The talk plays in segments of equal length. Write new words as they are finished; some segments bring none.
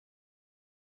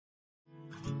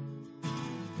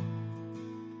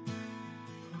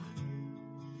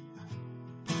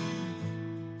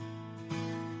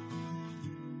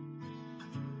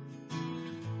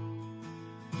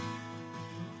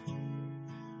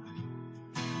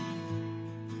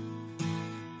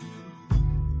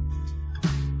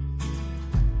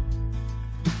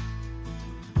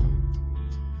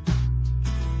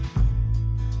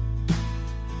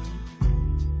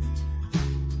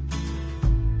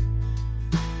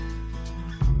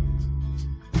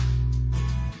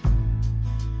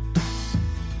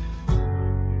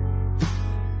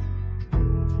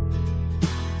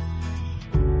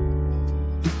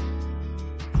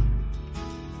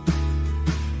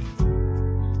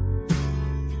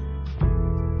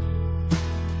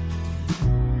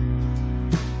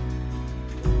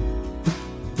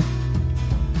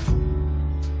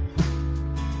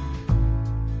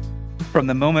From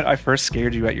the moment I first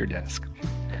scared you at your desk,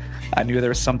 I knew there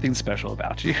was something special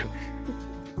about you.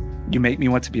 You make me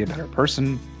want to be a better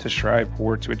person, to strive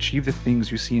for, to achieve the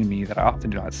things you see in me that I often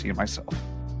do not see in myself.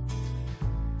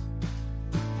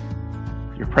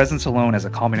 Your presence alone has a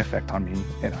calming effect on me,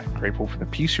 and I'm grateful for the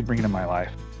peace you bring into my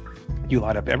life. You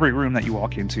light up every room that you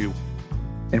walk into,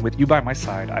 and with you by my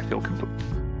side, I feel complete.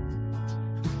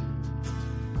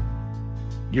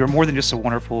 You're more than just a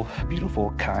wonderful,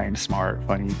 beautiful, kind, smart,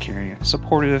 funny, caring,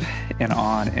 supportive, and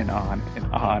on and on and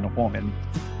on woman.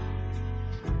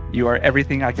 You are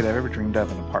everything I could have ever dreamed of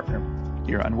in a partner.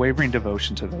 Your unwavering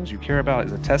devotion to those you care about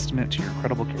is a testament to your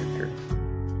incredible character.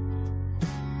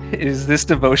 It is this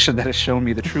devotion that has shown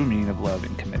me the true meaning of love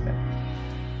and commitment.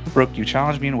 Brooke, you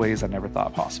challenge me in ways I never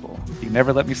thought possible. You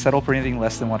never let me settle for anything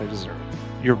less than what I deserve.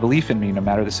 Your belief in me, no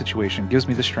matter the situation, gives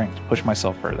me the strength to push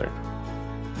myself further.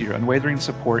 Your unwavering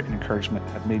support and encouragement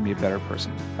have made me a better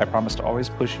person. I promise to always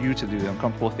push you to do the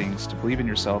uncomfortable things, to believe in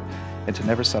yourself, and to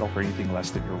never settle for anything less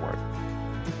than your worth.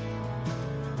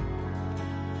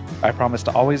 I promise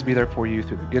to always be there for you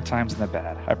through the good times and the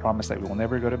bad. I promise that we will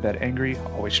never go to bed angry,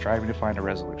 always striving to find a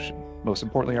resolution. Most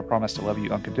importantly, I promise to love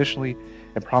you unconditionally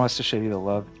and promise to show you the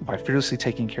love by fearlessly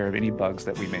taking care of any bugs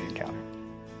that we may encounter.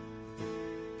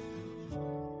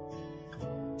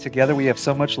 Together, we have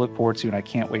so much to look forward to, and I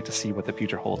can't wait to see what the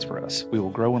future holds for us. We will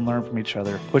grow and learn from each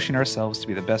other, pushing ourselves to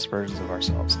be the best versions of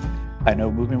ourselves. I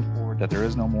know moving forward that there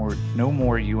is no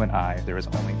more you and I, there is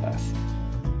only us.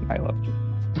 I love you.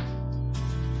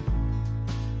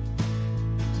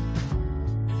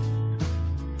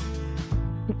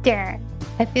 Darren,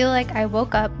 I feel like I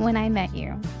woke up when I met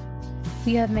you.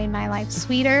 You have made my life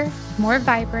sweeter, more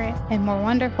vibrant, and more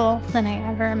wonderful than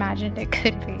I ever imagined it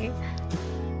could be.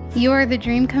 You are the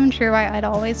dream come true I'd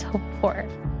always hoped for.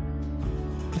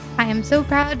 I am so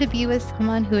proud to be with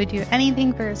someone who would do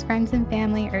anything for his friends and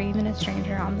family or even a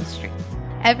stranger on the street.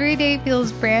 Every day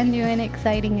feels brand new and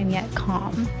exciting and yet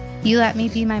calm. You let me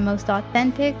be my most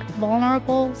authentic,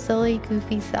 vulnerable, silly,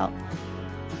 goofy self.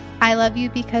 I love you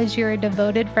because you're a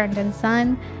devoted friend and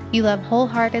son. You love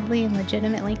wholeheartedly and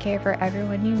legitimately care for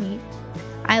everyone you meet.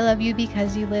 I love you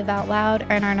because you live out loud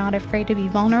and are not afraid to be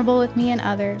vulnerable with me and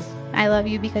others. I love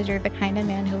you because you're the kind of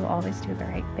man who will always do the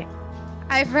right thing.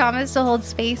 I promise to hold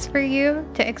space for you,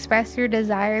 to express your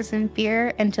desires and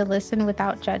fear, and to listen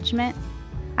without judgment.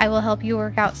 I will help you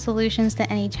work out solutions to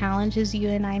any challenges you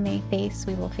and I may face.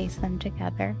 We will face them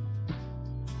together.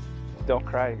 Don't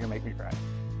cry, you're gonna make me cry.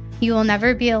 You will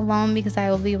never be alone because I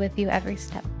will be with you every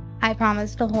step. I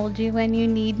promise to hold you when you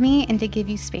need me and to give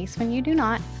you space when you do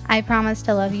not. I promise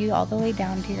to love you all the way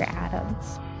down to your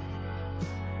atoms.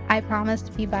 I promise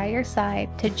to be by your side,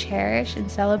 to cherish and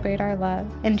celebrate our love,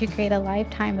 and to create a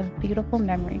lifetime of beautiful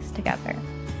memories together.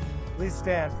 Please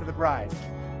stand for the bride.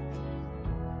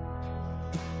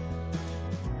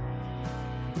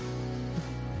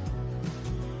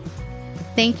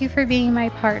 Thank you for being my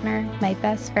partner, my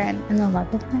best friend, and the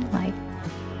love of my life.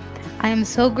 I am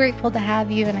so grateful to have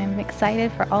you, and I'm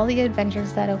excited for all the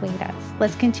adventures that await us.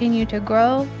 Let's continue to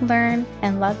grow, learn,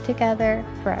 and love together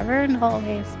forever and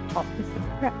always, always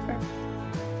and forever.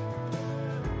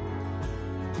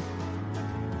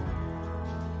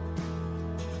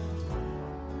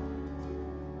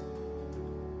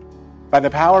 By the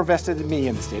power vested in me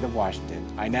in the state of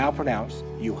Washington, I now pronounce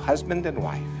you husband and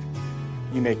wife.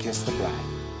 You may kiss the bride.